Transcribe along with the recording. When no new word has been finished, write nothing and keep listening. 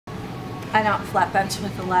I don't flat bench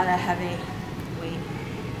with a lot of heavy weight.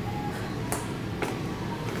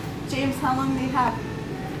 James, how long do you have?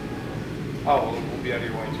 Oh, we'll be out of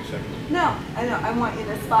here in 2 seconds. No, I know. I want you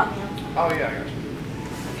to spot me. Oh, yeah, I got you.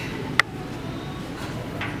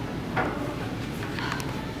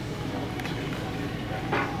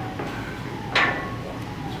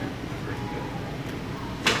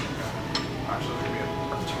 Alright, so there's going to be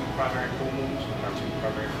our 2 primary pull moves and our 2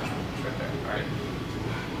 primary push moves right there. Alright.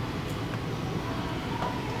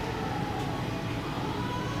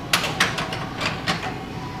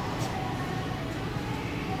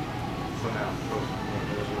 So now, those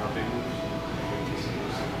are our big moves. And we can see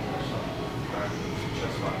those more stuff. Alright,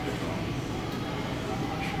 chest lock, hip lock.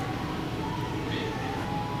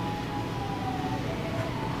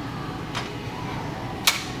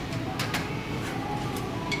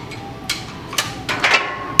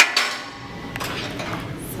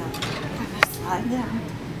 Slide down.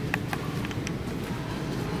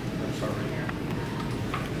 Let's start right here.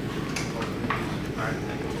 Alright,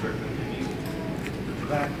 and go straight from the knees.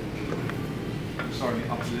 Back. Start in the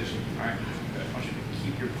up position. Alright. I want you to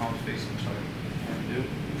keep your palms facing each other. And do.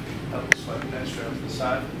 Elbows slightly bent straight out to the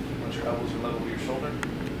side. Once your elbows are level with your shoulder,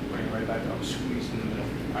 bring it right back up. Squeeze in the middle.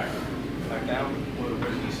 Alright. Back down. Where's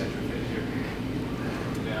the eccentric phase here?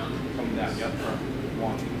 Down. Coming down. Yep.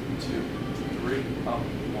 1, 2, 3. Up.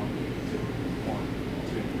 1, 2, 1,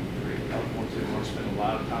 2, 3. Up. 1, 2. You want to spend a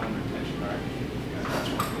lot of time under tension. Alright. Yeah, that's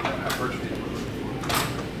one. Hypertrophy.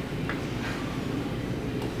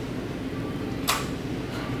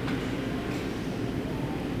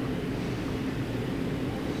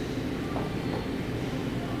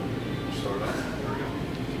 Start up. There we go.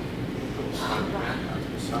 Double slide back out to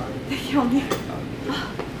the side. They killed me.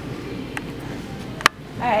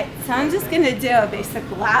 Alright, so I'm just going to do a basic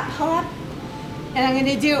lat pull-up, and I'm going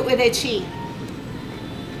to do it with a cheat.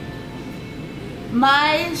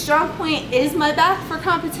 My strong point is my back for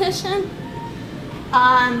competition.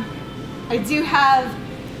 I do have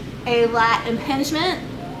a lat impingement,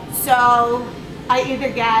 so I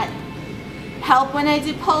either get help when I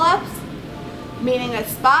do pull-ups, meaning a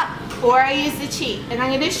spot, or I use the cheat. And I'm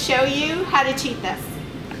going to show you how to cheat this.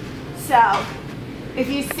 So, if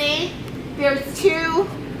you see, there's two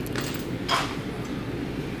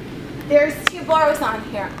bars on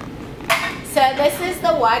here. So this is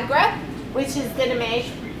the wide grip, which is going to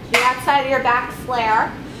make the outside of your back flare,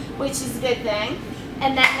 which is a good thing.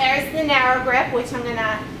 And then there's the narrow grip, which I'm going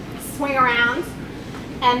to swing around.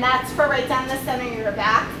 And that's for right down the center of your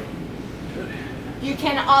back. You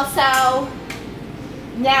can also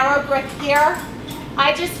narrow grip here.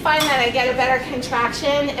 I just find that I get a better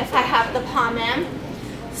contraction if I have the palm in.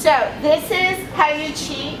 So this is how you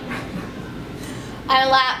cheat on a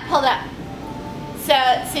lat pull up. So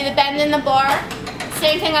see the bend in the bar?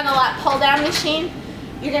 Same thing on the lat pull down machine.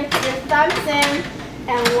 You're going to put your thumbs in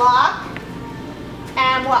and lock.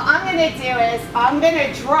 And what I'm going to do is I'm going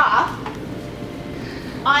to drop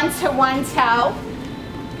onto one toe.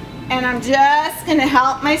 And I'm just going to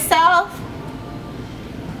help myself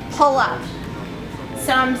pull up.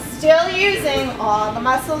 So I'm still using all the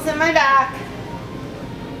muscles in my back.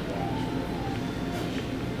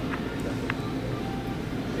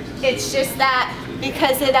 It's just that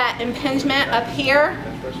because of that impingement up here,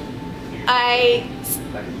 I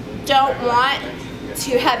don't want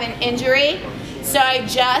to have an injury. So I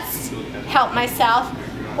just help myself,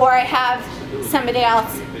 or I have somebody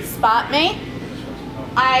else spot me.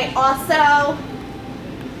 I also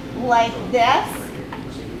like this,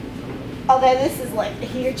 although this is like a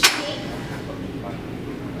huge cheat.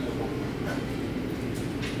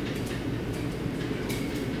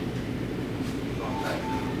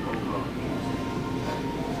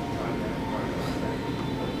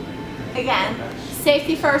 Again,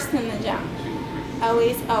 safety first in the gym.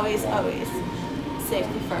 Always, always, always.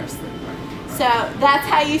 Safety first. So that's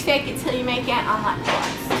how you fake it till you make it on lat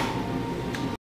pull-ups.